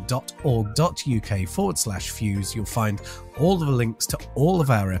prca.org.uk/Fuse. You'll find all of the links to all of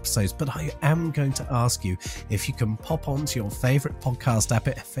our episodes, but I am going to ask you if you can pop onto your favorite podcast app.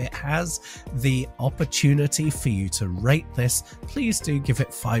 If it has the opportunity for you to rate this, please do give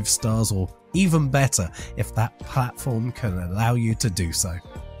it 5 stars, or even better, if that platform can allow you to do so.